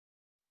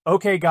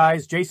Okay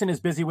guys, Jason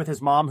is busy with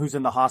his mom who's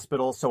in the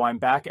hospital, so I'm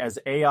back as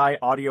AI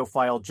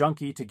audiophile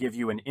junkie to give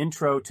you an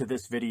intro to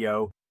this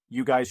video.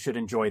 You guys should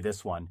enjoy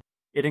this one.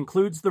 It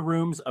includes the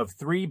rooms of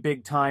 3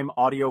 big-time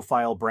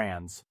audiophile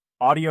brands: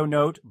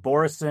 AudioNote,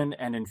 Borresen,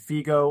 and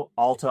Infigo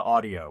Alta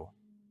Audio.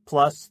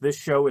 Plus, this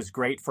show is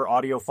great for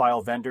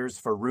audiophile vendors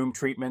for room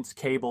treatments,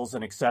 cables,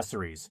 and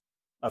accessories.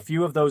 A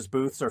few of those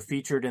booths are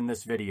featured in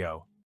this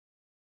video.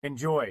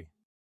 Enjoy!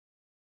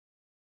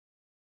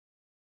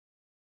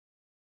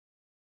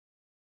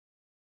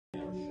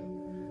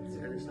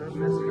 It's not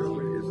messing up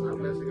with the other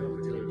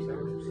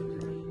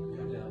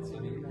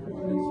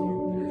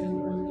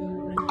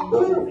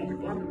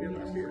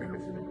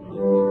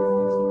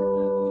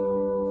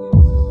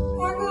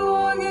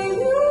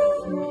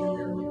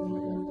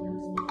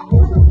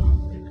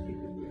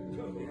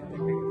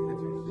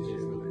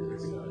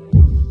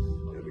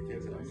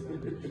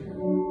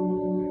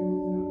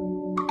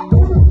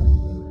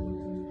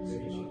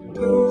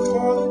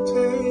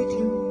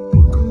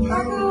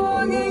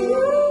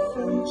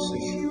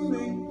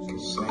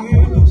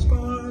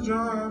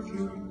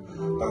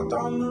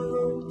down the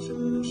roads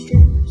and the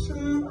streets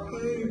and the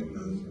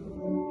pavement.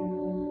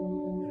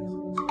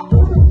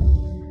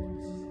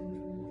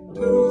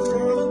 Two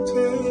for the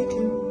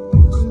taking.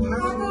 You can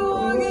have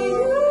all the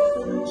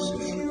offense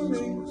if you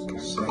make a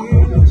say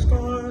it's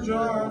gonna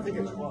drive you.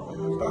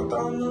 Back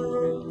down the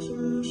roads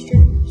and the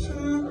streets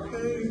and the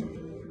pavement.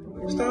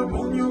 Step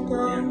on your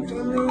ground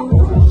and the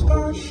roads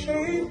start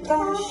shaped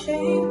out.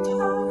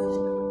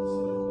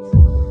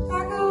 I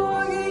go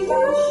on in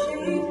your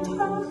shaped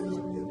out.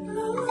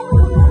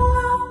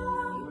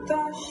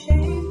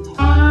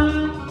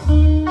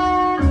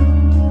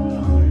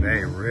 They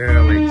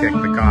really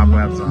kicked the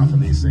cobwebs off of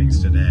these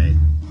things today.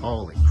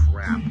 Holy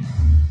crap.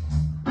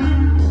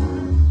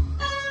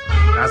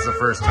 That's the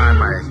first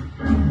time I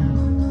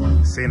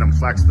seen them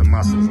flex the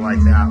muscles like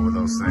that with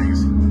those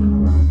things.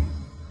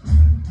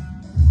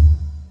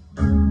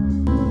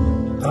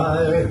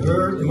 I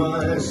hurt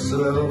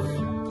myself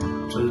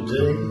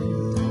today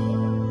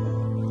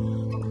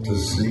to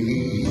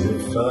see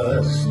if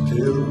I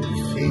still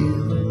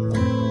feel.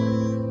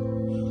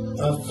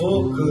 I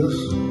focus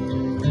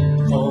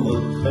on the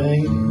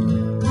pain,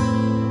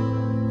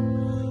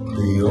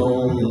 the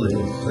only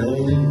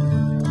thing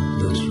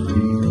that's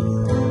real.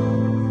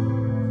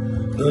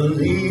 The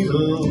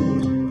needle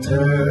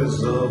tears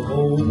a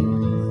hole,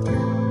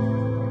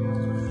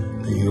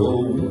 the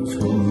old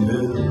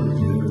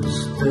familiar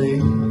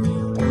stain.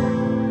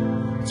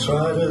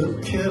 Try to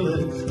kill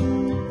it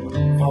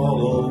all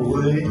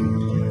away,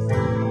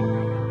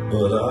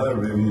 but I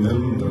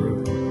remember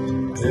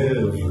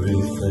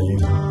everything.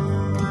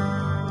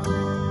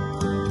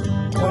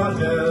 What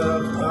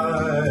have I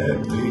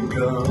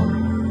become?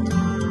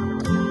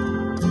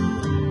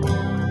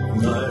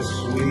 My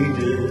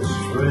sweetest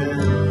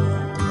friend.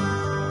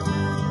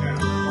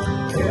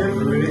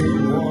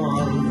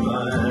 Everyone I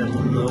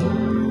know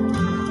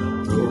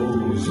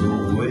goes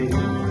away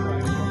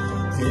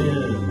in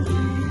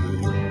the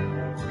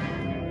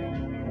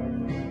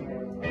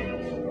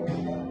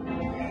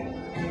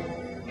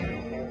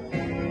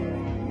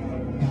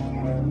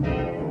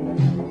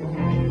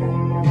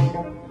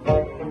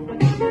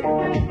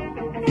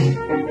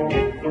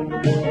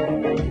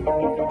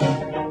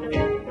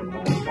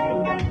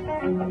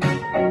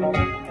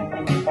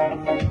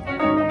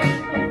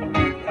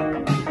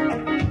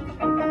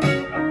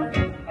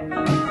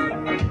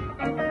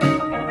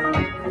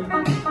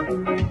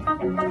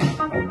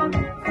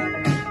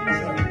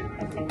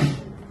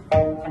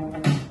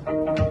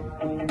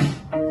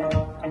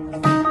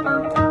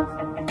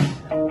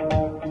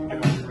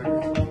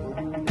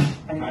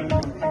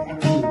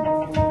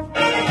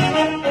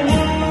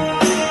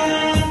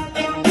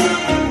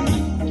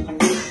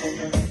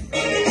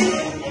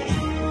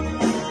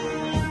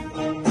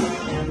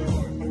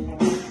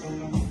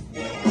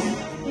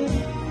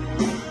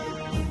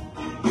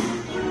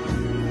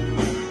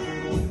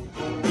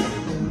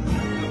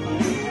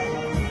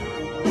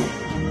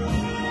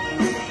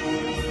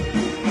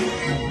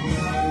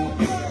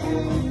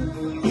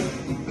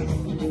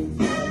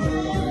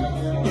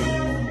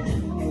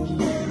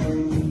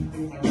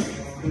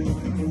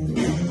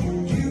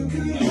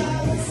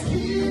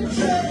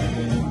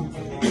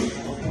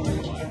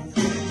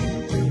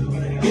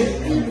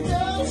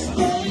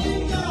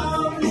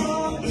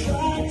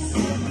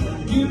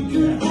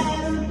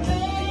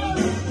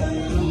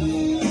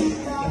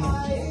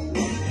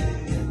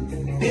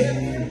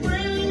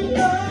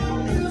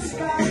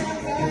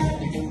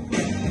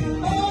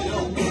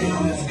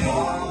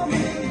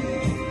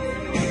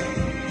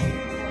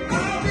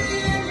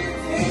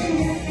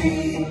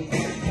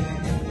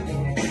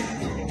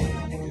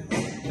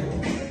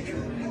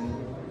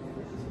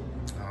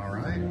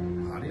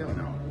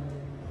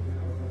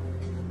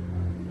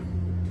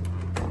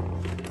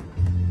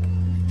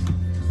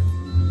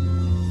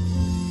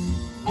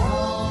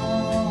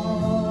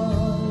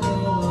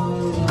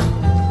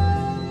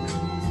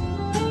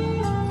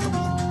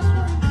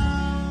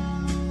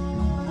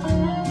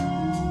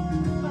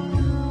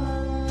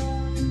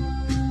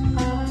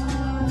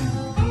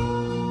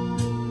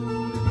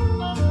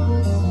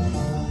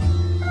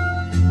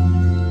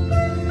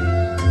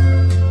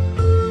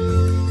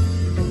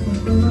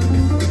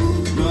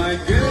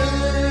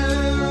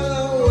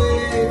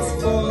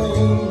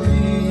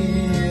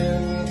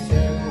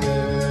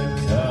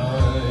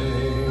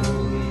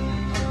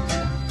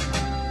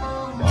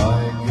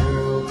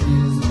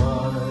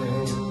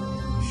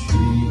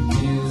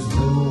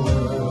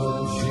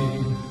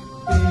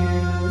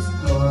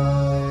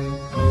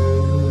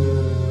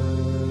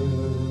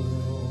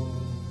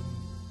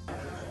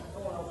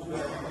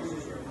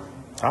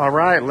All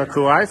right, look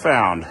who I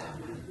found.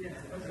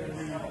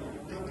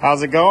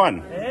 How's it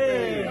going?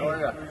 Hey!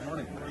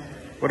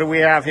 What do we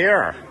have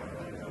here?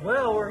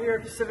 Well, we're here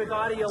at Pacific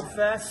Audio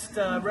Fest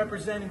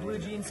representing Blue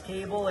Jeans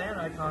Cable and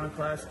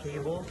Iconoclast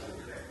Cable.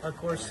 Of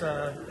course,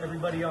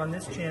 everybody on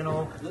this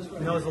channel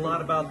knows a lot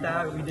about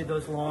that. We did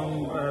those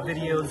long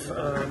videos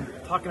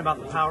talking about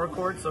the power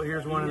cord, so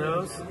here's one of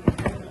those.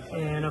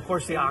 And of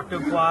course the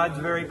Octoquad's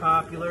very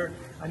popular.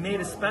 I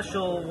made a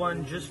special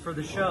one just for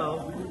the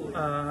show.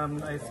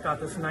 It's got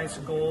this nice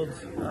gold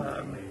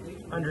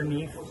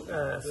underneath,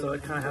 so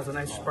it kind of has a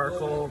nice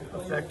sparkle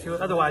effect to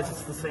it. Otherwise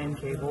it's the same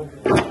cable.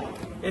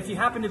 If you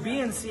happen to be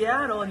in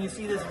Seattle and you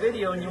see this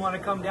video and you want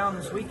to come down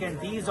this weekend,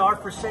 these are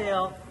for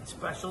sale,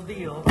 special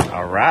deal.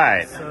 All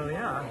right. So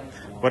yeah.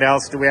 What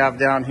else do we have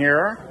down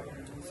here?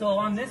 So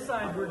on this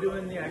side we're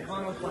doing the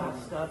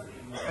Iconoclast stuff.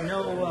 I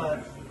know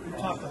we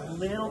talked a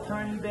little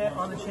tiny bit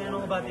on the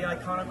channel about the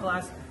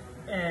Iconoclast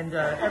and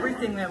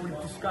everything that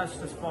we've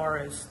discussed as far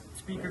as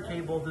speaker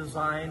cable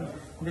design.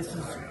 This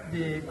is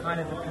the kind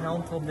of the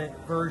penultimate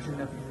version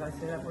of, did I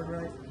say that word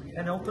right?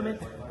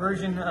 Penultimate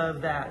version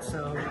of that.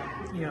 So,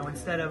 you know,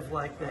 instead of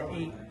like the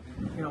 8,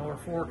 you know, or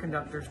 4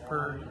 conductors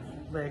per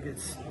leg,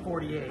 it's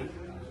 48.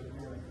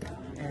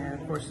 And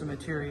of course the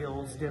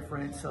material is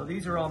different. So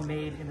these are all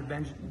made in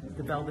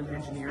the Belden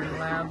Engineering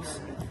Labs.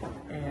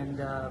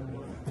 And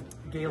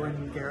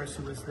Galen Garris,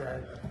 who was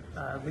the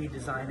lead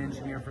design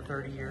engineer for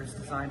 30 years,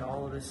 designed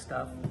all of this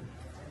stuff.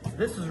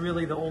 This is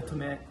really the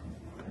ultimate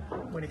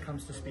when it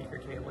comes to speaker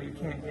cable. You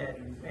can't get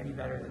any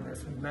better than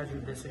this. We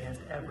measured this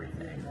against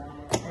everything.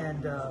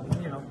 And,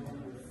 you know,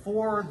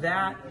 for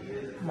that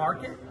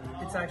market,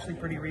 it's actually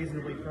pretty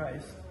reasonably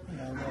priced. You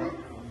know,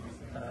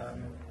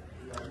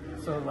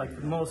 so like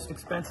the most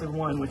expensive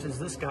one, which is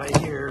this guy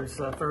here, is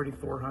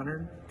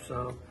 $3,400.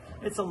 So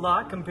it's a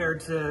lot compared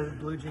to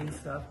Blue Jeans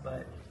stuff,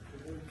 but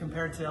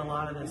compared to a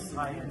lot of this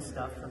high-end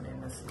stuff, I mean,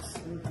 this is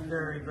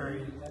very,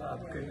 very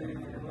good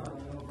thing for your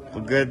buck.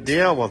 Well, good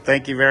deal. Well,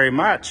 thank you very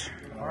much.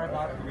 All right,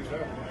 Bob.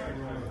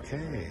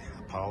 Okay,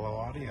 Apollo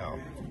Audio.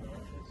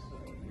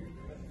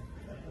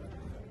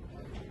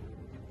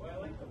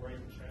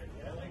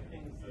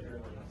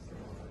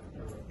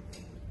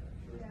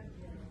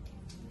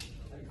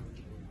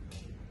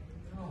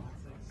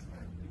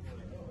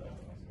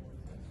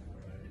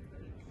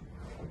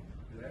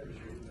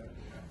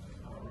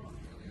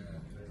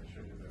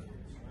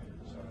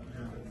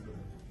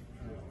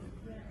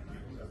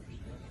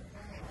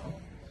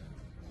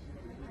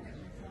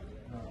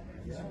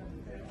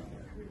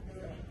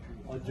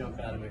 I'll jump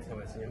at him next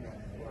time I see him.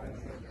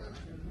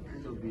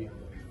 He'll be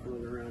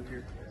floating around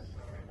here.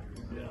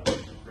 Yeah,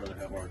 I'd rather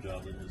have our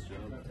job than his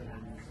job.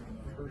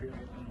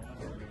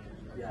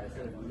 Yeah, I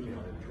said we on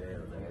the day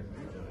or that.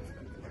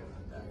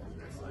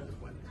 So I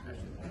just went,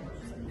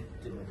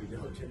 did my due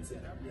diligence.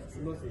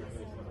 Mostly it's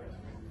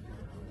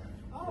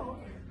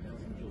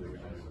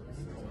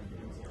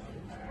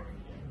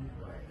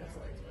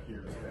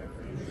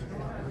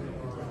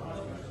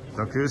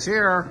Look who's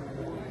here.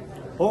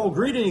 Oh,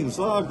 greetings.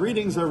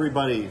 Greetings,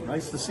 everybody.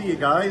 Nice to see you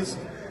guys.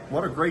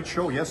 What a great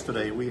show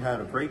yesterday. We had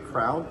a great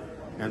crowd,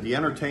 and the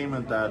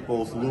entertainment that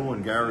both Lou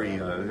and Gary,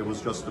 it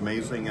was just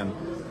amazing. And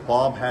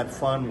Bob had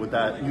fun with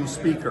that new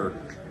speaker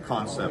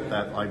concept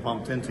that I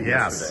bumped into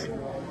yesterday.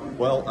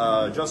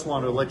 Well, just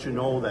wanted to let you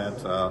know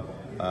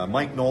that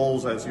Mike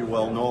Knowles, as you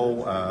well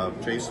know,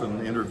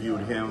 Jason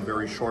interviewed him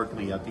very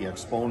shortly at the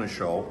Expona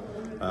show.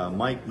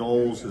 Mike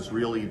Knowles is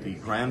really the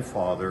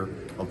grandfather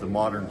of the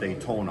modern day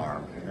tone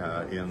arm.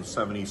 In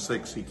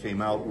 '76, he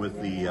came out with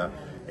the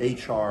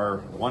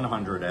HR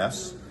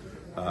 100S.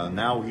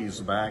 Now he's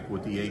back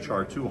with the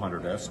HR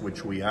 200S,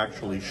 which we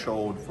actually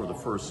showed for the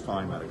first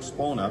time at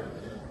Expona.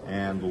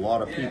 And a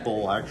lot of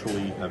people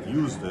actually have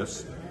used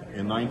this.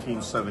 In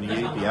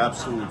 1978, the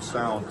Absolute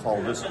Sound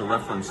called this the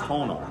reference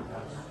tone arm.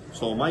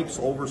 So Mike's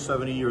over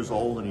 70 years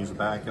old and he's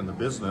back in the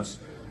business,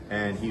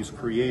 and he's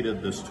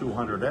created this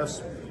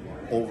 200S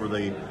over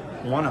the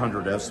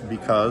 100S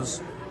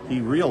because he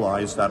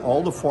realized that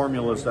all the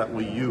formulas that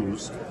we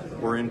used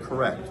were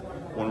incorrect.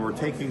 When we're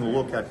taking a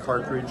look at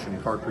cartridge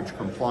and cartridge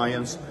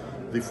compliance,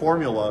 the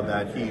formula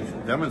that he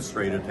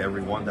demonstrated to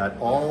everyone that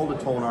all the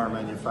tone arm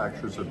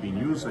manufacturers have been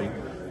using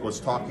was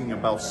talking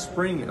about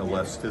spring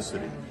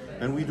elasticity.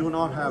 And we do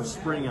not have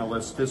spring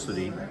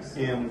elasticity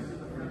in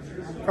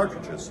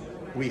cartridges.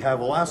 We have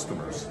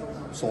elastomers.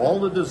 So all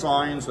the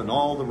designs and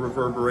all the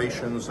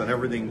reverberations and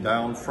everything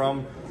down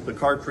from the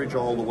cartridge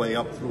all the way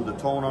up through the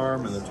tone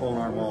arm and the tone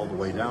arm all the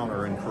way down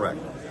are incorrect.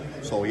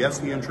 So yes,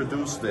 he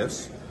introduced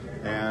this,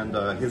 and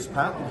his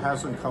patent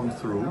hasn't come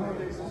through,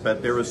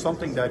 but there is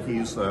something that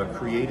he's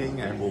creating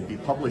and will be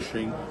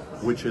publishing,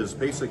 which is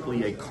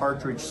basically a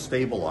cartridge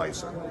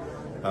stabilizer.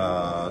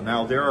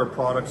 Now there are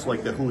products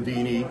like the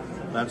Houdini.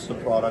 That's the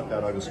product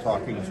that I was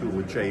talking to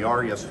with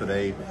JR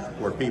yesterday,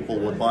 where people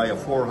would buy a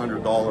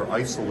 $400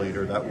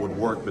 isolator that would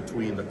work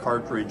between the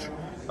cartridge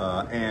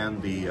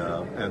and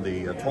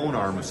the tone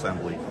arm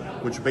assembly,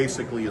 which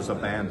basically is a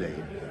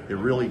Band-Aid. It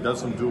really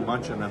doesn't do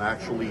much, and it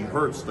actually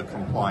hurts the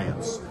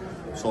compliance.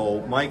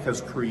 So Mike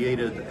has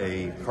created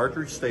a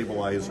cartridge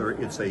stabilizer.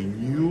 It's a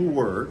new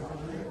word.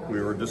 We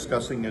were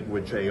discussing it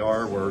with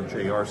JR, where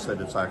JR said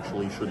it's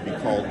actually should be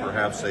called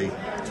perhaps a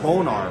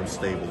tone arm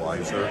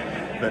stabilizer,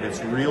 but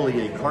it's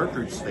really a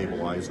cartridge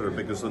stabilizer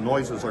because the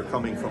noises are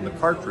coming from the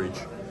cartridge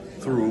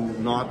through,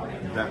 not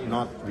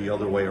the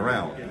other way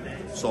around.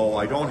 So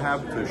I don't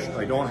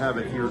have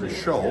it here to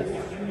show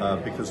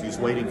because he's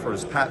waiting for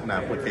his patent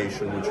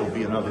application, which will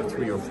be another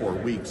 3 or 4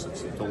 weeks.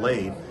 It's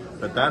delayed,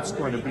 but that's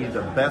going to be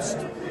the best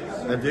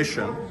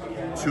addition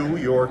to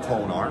your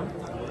tone arm.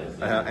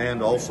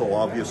 And also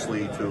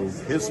obviously to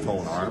his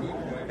tone arm,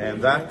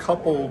 and that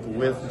coupled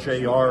with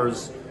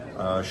JR's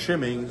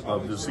shimming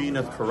of the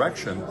zenith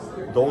correction,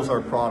 those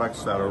are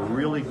products that are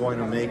really going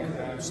to make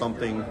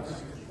something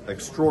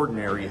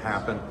extraordinary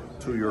happen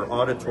to your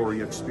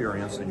auditory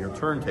experience in your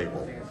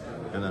turntable.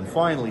 And then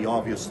finally,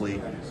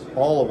 obviously,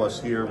 all of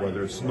us here,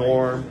 whether it's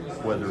Norm,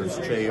 whether it's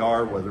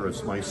JR, whether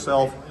it's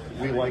myself,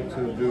 we like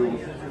to do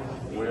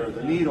where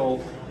the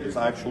needle is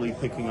actually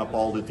picking up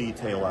all the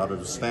detail out of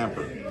the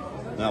stamper.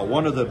 Now,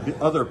 one of the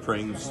other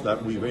things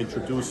that we've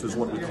introduced is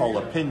what we call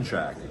a pin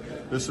jack.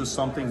 This is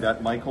something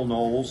that Michael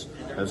Knowles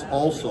has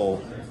also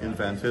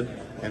invented,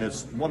 and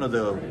it's one of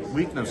the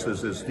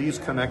weaknesses is these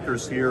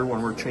connectors here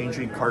when we're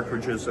changing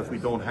cartridges, if we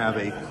don't have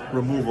a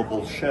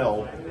removable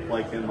shell,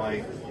 like in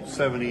my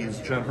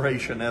 70s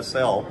generation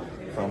SL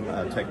from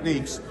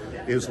Techniques,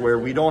 is where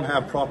we don't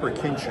have proper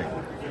kinching.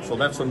 So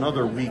that's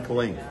another weak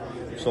link.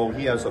 So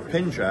he has a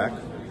pin jack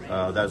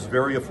that's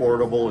very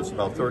affordable. It's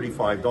about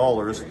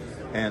 $35.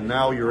 And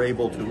now you're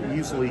able to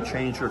easily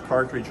change your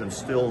cartridge and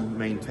still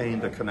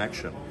maintain the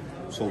connection.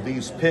 So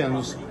these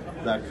pins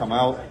that come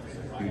out,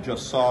 you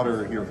just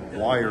solder your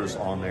wires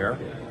on there,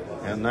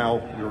 and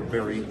now you're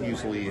very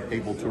easily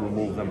able to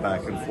remove them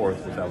back and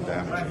forth without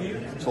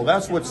damaging. So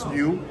that's what's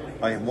new.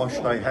 I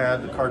wished I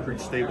had the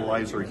cartridge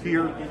stabilizer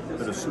here,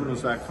 but as soon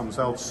as that comes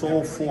out,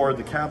 so for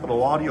the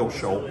Capital Audio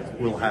Show,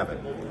 we'll have it.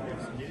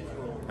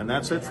 And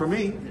that's it for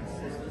me.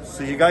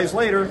 See you guys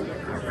later.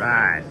 All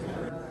right.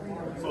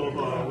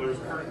 There's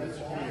curtains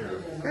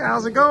here. Hey,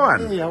 how's it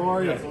going? Hey, how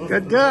are you?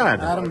 Good, good.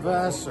 Adam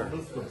Vassar.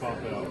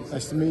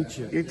 Nice to meet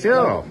you. You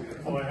too.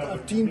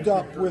 I've teamed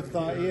up with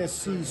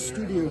ASC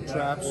Studio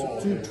Traps,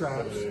 Tube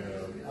Traps.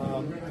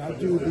 I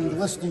do the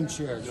listening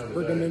chairs.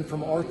 Bring them in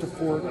from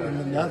Artefort in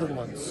the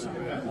Netherlands.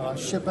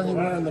 Ship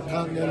anywhere in the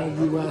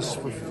continental U.S.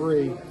 for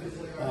free.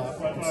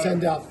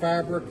 Send out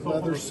fabric,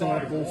 leather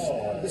samples.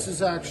 This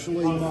is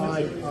actually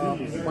my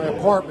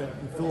apartment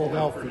in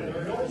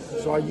Philadelphia.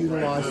 So I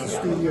utilize the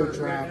studio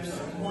traps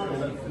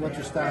and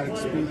electrostatic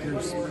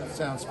speakers.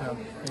 Sounds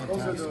fantastic.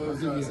 I'll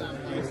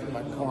give you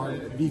my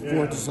card,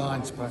 B4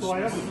 Design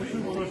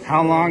Specialist.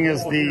 How long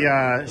is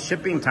the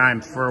shipping time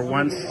for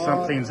once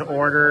something's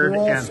ordered?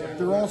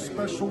 They're all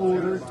special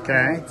ordered.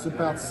 Okay. It's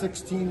about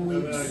 16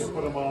 weeks.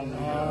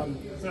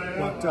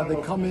 But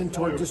they come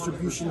into our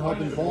distribution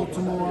hub in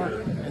Baltimore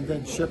and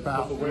then ship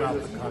out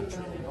throughout the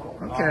country.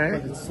 Okay.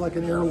 But it's like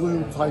an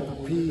heirloom type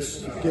of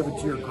piece. You give it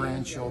to your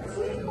grandchildren.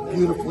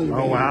 Beautifully made.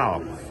 Oh, wow.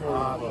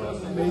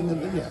 Made in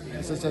the,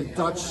 as I say,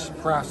 Dutch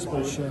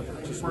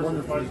craftsmanship, just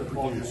wonderfully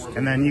produced.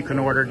 And then you can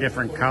order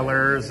different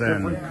colors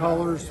and... Different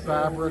colors,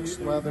 fabrics,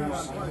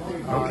 leathers.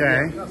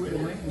 Okay.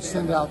 We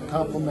send out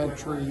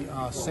complimentary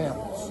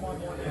samples.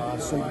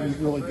 So you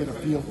really get a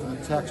feel for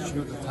the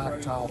texture, the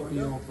tactile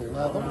feel of the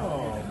leather.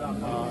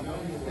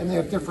 And they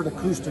have different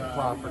acoustic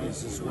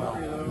properties as well.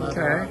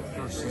 Leather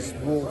versus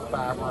wool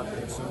fabric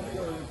and so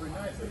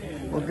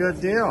forth. Well, good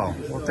deal.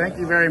 Well, thank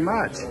you very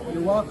much.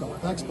 You're welcome.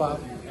 Thanks,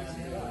 Bob.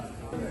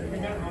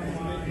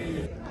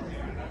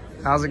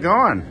 How's it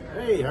going?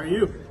 Hey, how are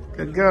you?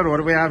 Good, good. What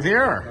do we have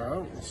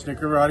here?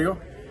 Snicker audio.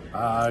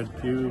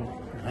 Do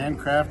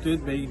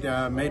handcrafted,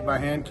 made by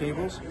hand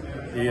cables,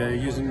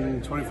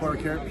 using 24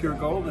 karat pure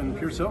gold and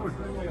pure silver.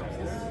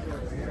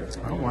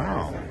 Oh,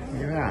 wow.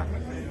 Look at that.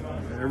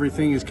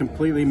 Everything is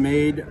completely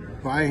made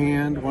by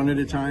hand, one at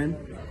a time.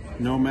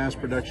 No mass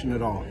production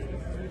at all.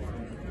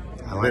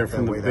 I like They're the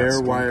from the way bare that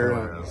skin wire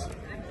color up. is.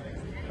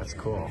 That's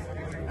cool.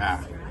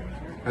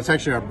 That's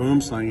actually our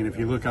boom sling, and if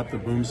you look up the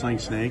boom sling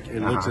snake,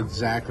 it looks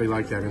exactly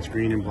like that. It's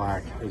green and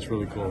black. It's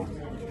really cool.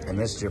 And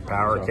this is your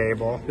power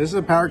cable? This is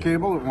a power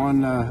cable. It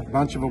won a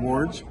bunch of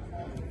awards,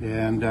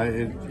 and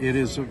it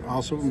is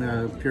also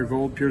pure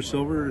gold, pure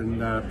silver,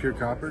 and pure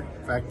copper.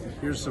 In fact,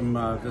 here's some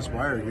this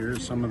wire here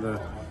is some of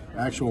the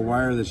actual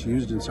wire that's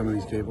used in some of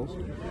these cables.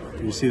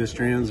 You see the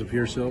strands of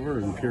pure silver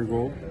and pure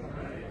gold.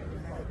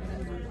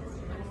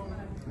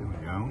 There we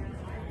go.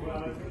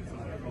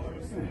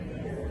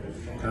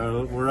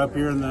 We're up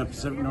here in the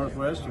Pacific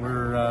Northwest.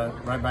 We're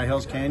right by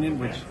Hell's Canyon,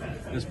 which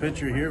this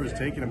picture here was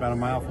taken about a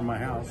mile from my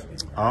house.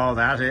 Oh,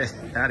 that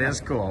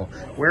is cool.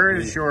 Where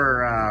is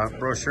your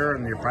brochure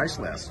and your price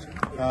list?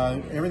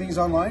 Everything's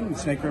online at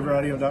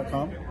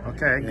snakerriveraudio.com.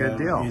 Okay, good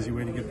deal. Easy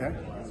way to get there.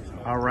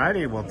 All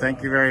righty. Well,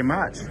 thank you very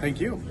much.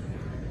 Thank you.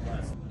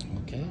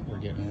 Okay, we're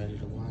getting ready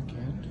to walk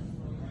in.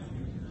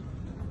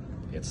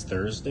 It's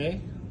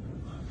Thursday.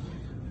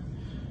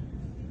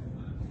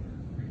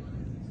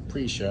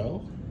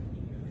 Pre-show.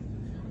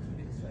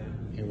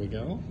 Here we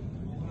go.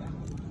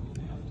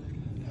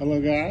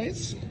 Hello,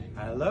 guys.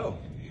 Hello.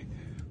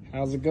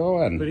 How's it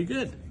going? Pretty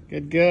good.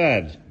 Good,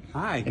 good.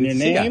 Hi. And your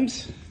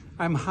names?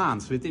 I'm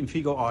Hans with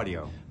Infigo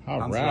Audio.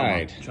 All Hans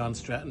right. Loma. John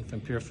Stratton from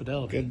Pure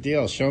Fidelity. Good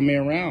deal. Show me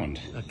around.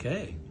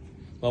 Okay.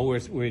 Well,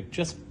 we're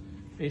just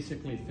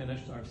basically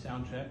finished our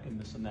sound check and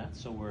this and that,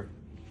 so we're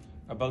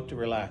about to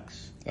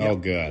relax. Oh,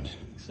 good.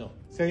 So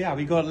yeah,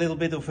 we got a little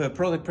bit of a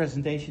product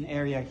presentation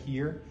area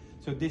here.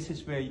 So this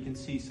is where you can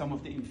see some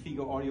of the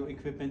Infigo audio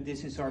equipment.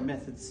 This is our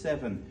Method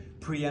 7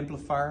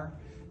 preamplifier.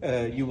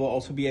 You will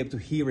also be able to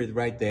hear it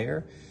right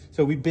there.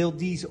 So we built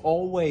these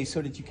always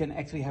so that you can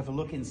actually have a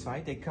look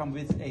inside. They come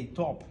with a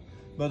top,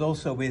 but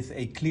also with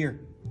a clear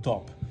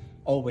top.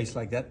 Always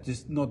like that,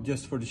 just not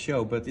just for the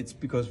show, but it's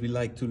because we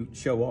like to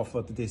show off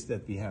what it is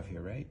that we have here,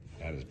 right?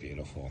 That is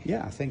beautiful.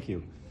 Yeah, thank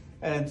you.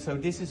 And so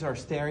this is our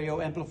stereo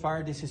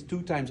amplifier. This is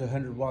 2 times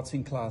 100 watts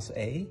in Class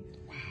A.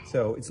 Wow.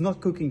 So it's not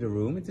cooking the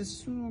room. It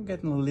is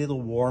getting a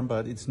little warm,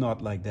 but it's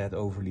not like that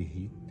overly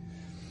heat.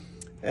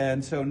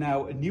 And so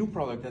now a new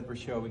product that we're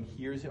showing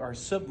here is our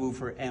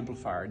subwoofer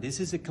amplifier. This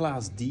is a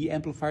Class D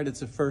amplifier. That's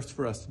the first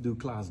for us to do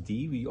Class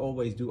D. We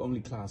always do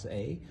only Class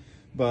A.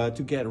 But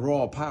to get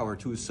raw power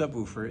to a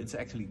subwoofer, it's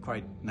actually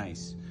quite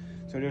nice.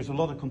 So there's a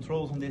lot of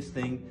controls on this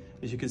thing.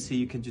 As you can see,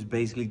 you can just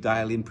basically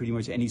dial in pretty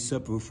much any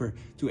subwoofer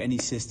to any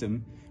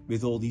system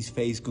with all these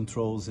phase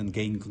controls and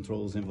gain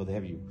controls and what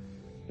have you.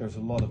 There's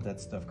a lot of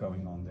that stuff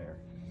going on there.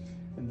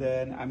 And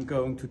then I'm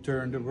going to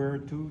turn the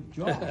word to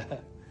John.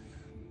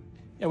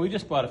 Yeah, we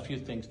just brought a few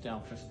things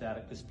down for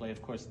static display.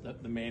 Of course,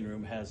 the main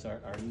room has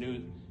our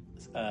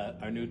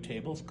new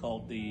tables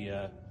called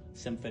the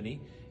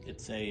Symphony.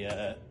 It's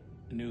a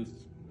new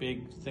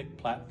big thick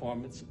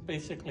platform. It's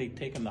basically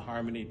taken the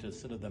harmony to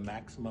sort of the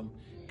maximum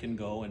it can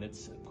go, and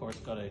it's of course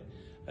got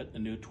a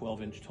new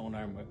 12-inch tone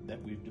arm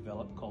that we've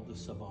developed called the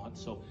Savant.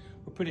 So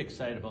we're pretty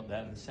excited about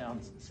that, and it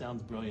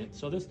sounds brilliant.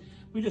 So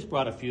we just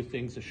brought a few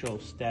things to show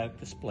static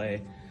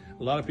display.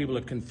 A lot of people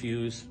are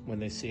confused when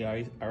they see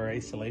our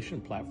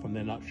isolation platform.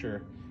 They're not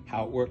sure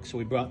how it works. So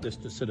we brought this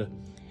to sort of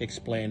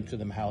explain to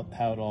them how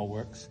it all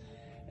works.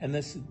 And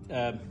this,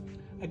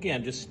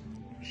 again, just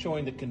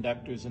showing the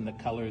conductors and the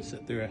colors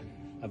that they're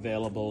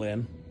available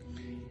in.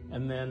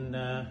 And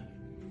then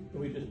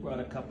we just brought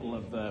a couple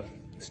of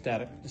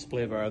static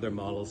display of our other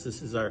models.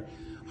 This is our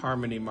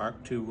Harmony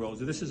Mark II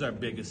Rosa. This is our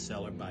biggest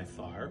seller by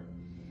far.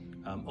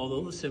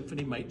 Although the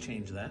Symphony might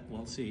change that,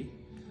 we'll see.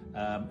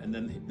 And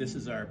then this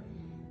is our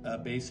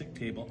basic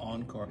table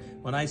Encore.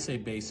 When I say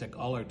basic,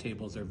 all our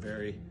tables are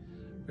very,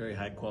 very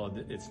high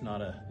quality. It's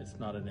not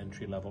an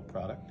entry-level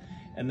product.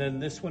 And then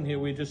this one here,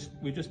 we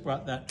just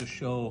brought that to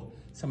show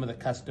some of the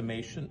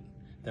customization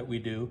that we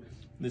do.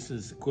 This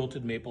is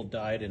quilted maple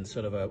dyed in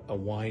sort of a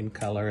wine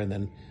color, and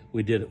then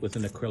we did it with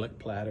an acrylic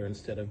platter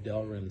instead of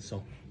Delrin.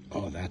 So,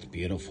 oh, that's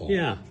beautiful.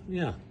 Yeah.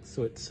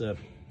 So it's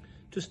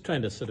just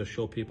trying to sort of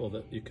show people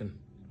that you can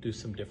do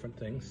some different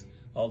things.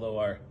 Although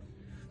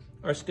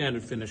our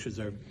standard finishes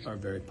are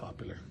very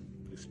popular,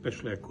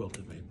 especially our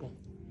quilted maple.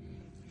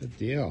 Good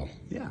deal.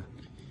 Yeah.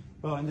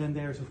 Well, and then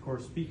there's of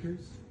course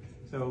speakers.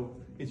 So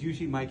it's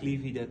usually Mike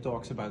Levy that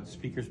talks about the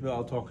speakers, but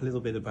I'll talk a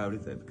little bit about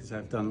it because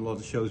I've done a lot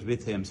of shows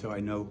with him, so I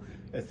know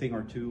a thing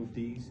or two of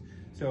these.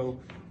 So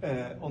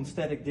on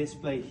static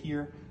display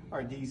here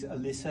are these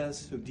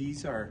Alissas. So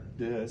these are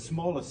the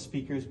smallest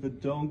speakers,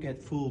 but don't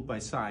get fooled by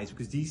size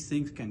because these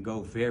things can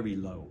go very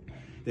low.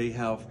 They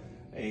have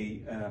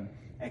a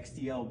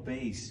XTL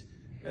base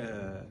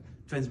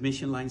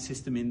transmission line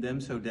system in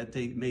them, so that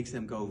makes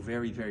them go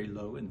very, very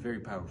low and very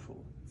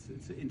powerful.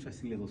 It's an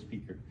interesting little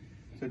speaker.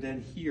 So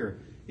then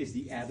here is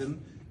the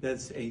Adam.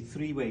 That's a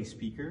 3-way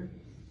speaker.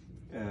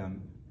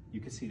 You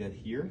can see that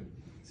here.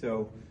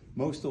 So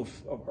most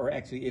or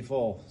actually if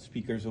all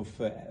speakers of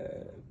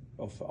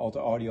Alta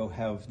Audio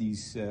have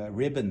these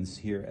ribbons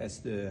here as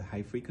the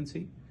high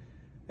frequency.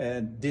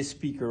 And this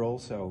speaker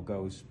also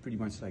goes pretty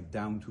much like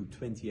down to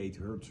 28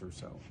 hertz or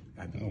so.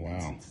 I mean, oh,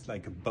 wow. It's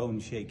like a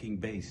bone-shaking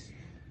bass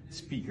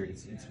speaker.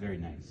 It's very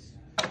nice.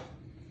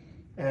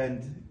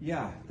 And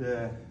yeah,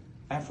 the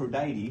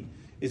Aphrodite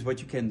is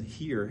what you can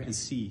hear and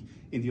see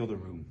in the other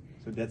room.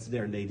 So that's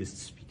their latest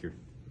speaker.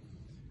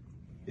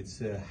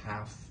 It's a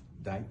half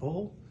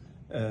dipole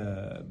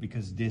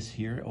because this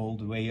here all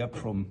the way up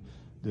from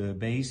the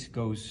bass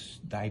goes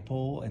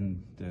dipole,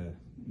 and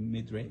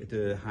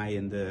the high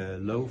and the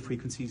low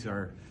frequencies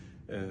are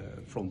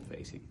front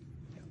facing.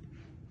 Yeah.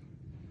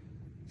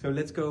 So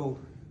let's go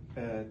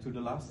to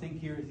the last thing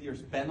here.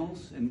 Here's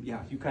panels, and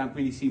yeah, you can't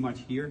really see much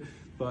here,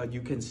 but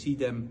you can see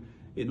them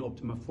in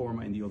optima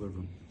forma in the other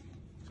room.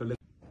 So let's.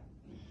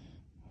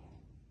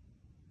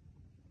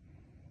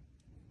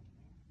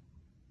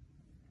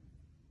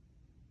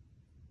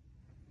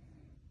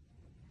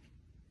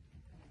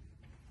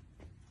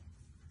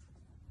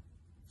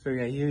 So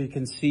yeah, here you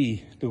can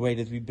see the way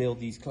that we build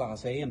these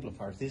Class A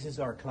amplifiers. This is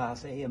our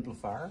Class A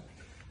amplifier.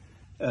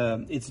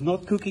 It's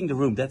not cooking the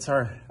room. That's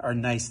our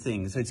nice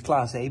thing. So it's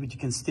Class A, but you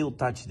can still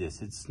touch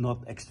this. It's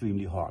not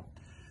extremely hot.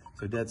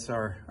 So that's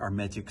our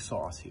magic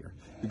sauce here,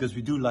 because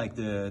we do like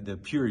the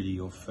purity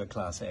of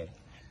Class A.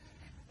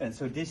 And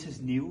so this is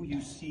new.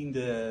 You've seen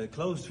the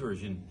closed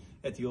version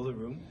at the other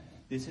room.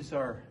 This is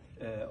our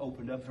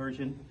opened up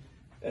version.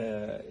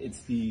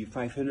 It's the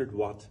 500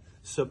 watt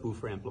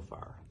subwoofer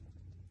amplifier.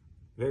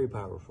 Very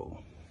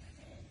powerful.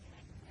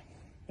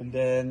 And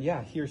then,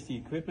 yeah, here's the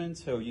equipment.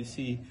 So you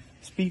see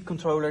speed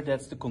controller,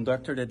 that's the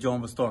conductor that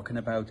John was talking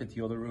about at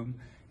the other room.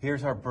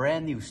 Here's our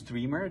brand new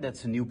streamer.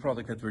 That's a new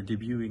product that we're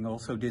debuting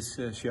also this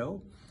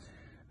show.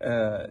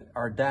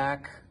 Our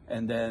DAC,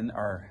 and then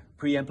our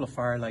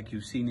preamplifier like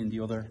you've seen in the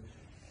other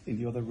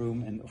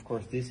room. And of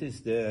course, this is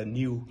the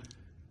new,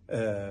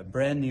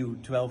 brand new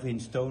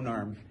 12-inch tone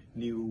arm,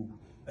 new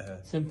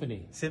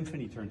Symphony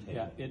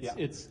turntable. Yeah,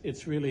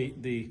 it's really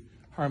the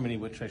harmony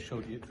which I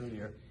showed you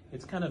earlier.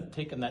 It's kind of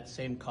taken that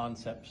same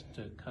concept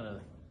to kind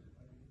of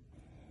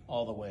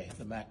all the way,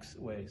 the max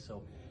way.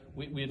 So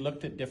we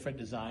looked at different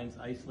designs,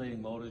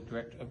 isolating mode,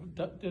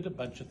 did a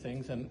bunch of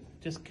things, and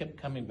just kept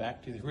coming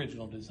back to the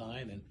original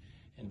design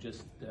and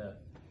just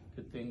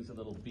did things a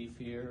little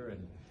beefier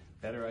and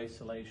better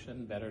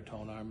isolation, better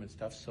tone arm and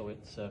stuff. So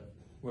it's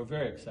we're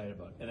very excited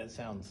about it, and it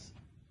sounds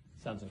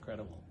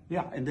incredible.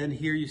 Yeah, and then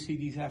here you see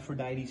these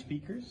Aphrodite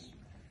speakers.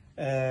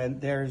 And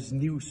there's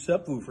new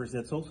subwoofers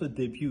that's also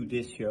debuted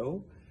this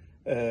show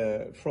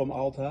from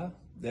Alta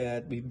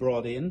that we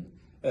brought in.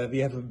 We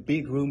have a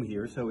big room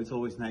here, so it's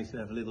always nice to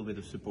have a little bit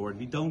of support.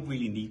 We don't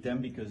really need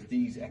them because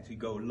these actually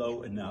go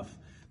low enough,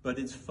 but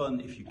it's fun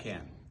if you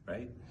can,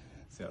 right?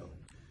 So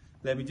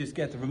let me just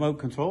get the remote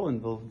control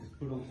and we'll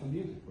put on some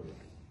music for you.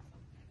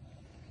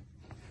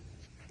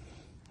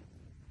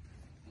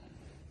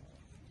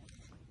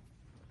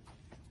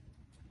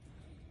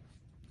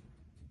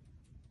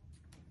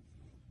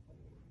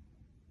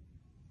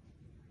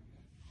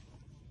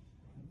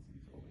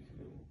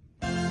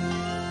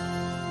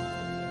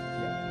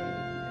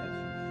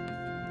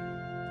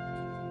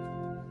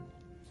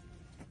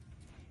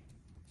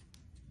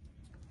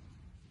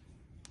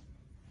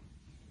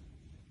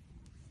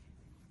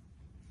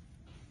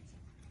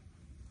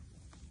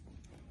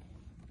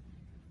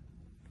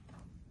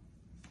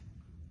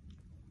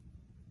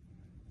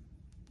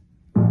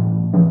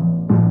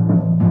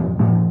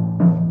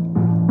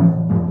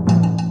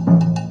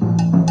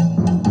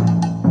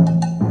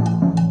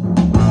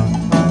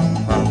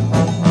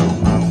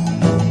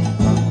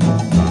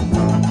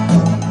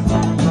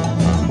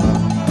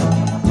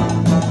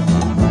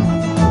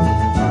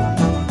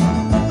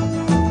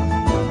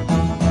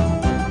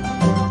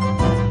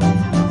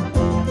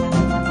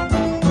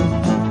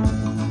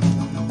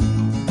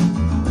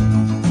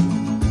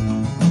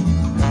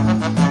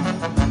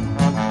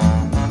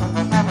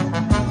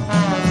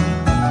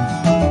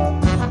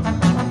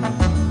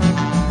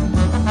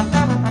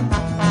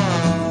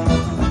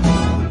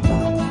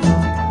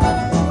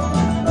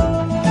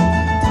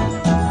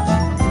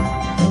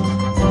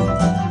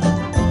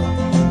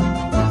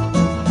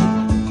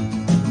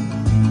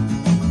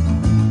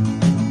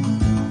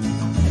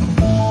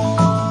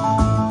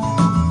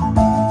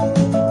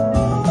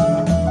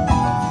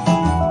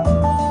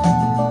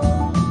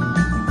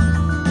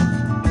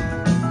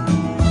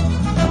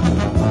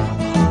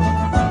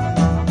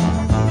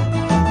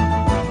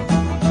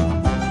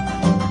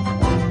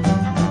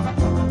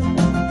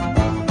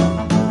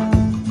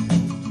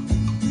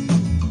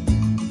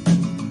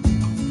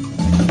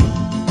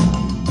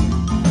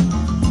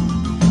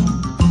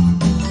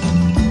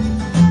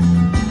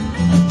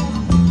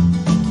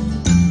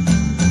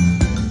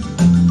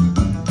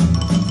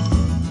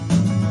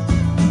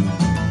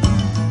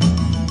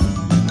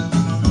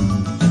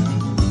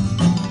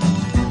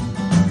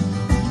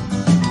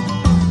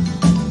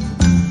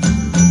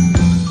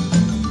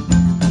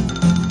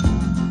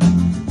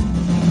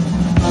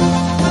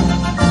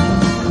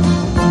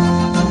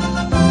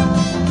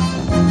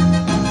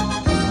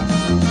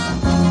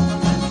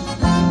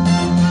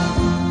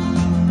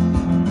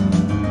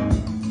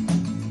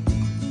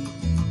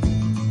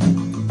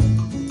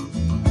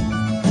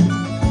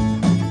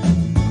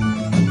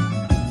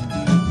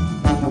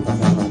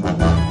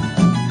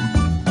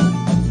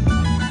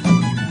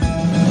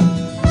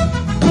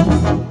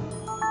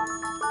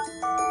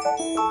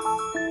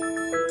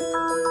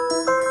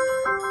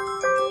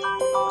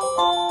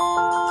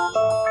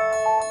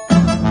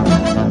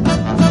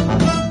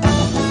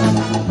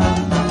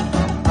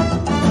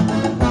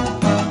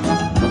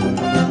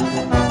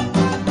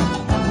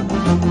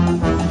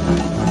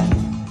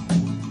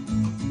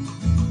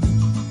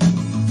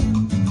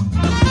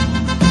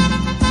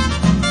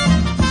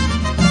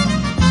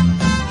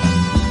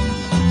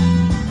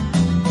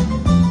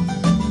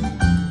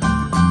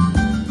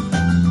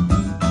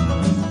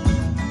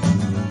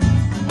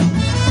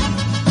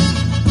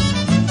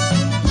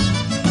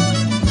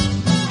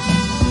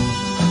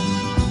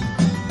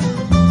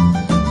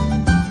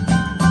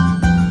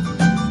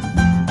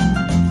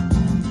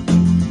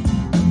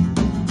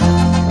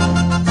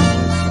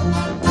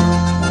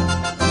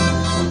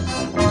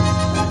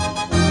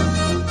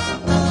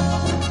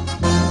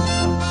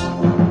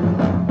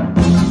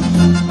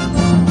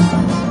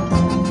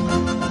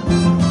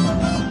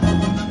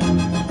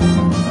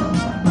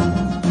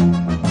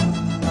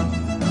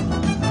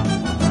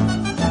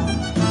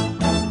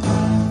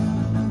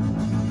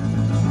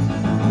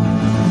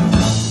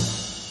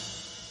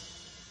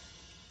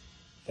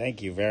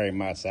 Thank you very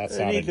much. That A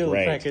sounded neat little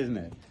great. track, isn't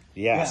it?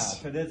 Yes.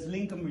 Yeah, so that's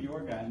Lincoln,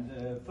 Mallorca, and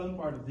the fun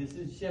part of this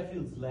is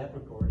Sheffield's lab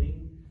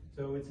recording.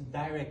 So it's a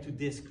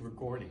direct-to-disc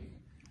recording.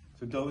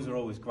 So those are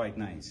always quite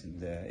nice,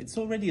 and it's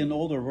already an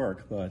older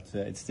work, but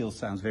it still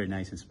sounds very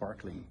nice and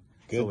sparkling.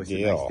 Good it's always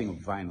deal. a nice thing of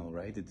vinyl,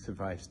 right? It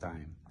survives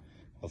time.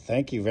 Well,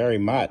 thank you very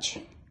much.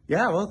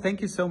 Yeah, well,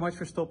 thank you so much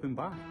for stopping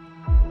by.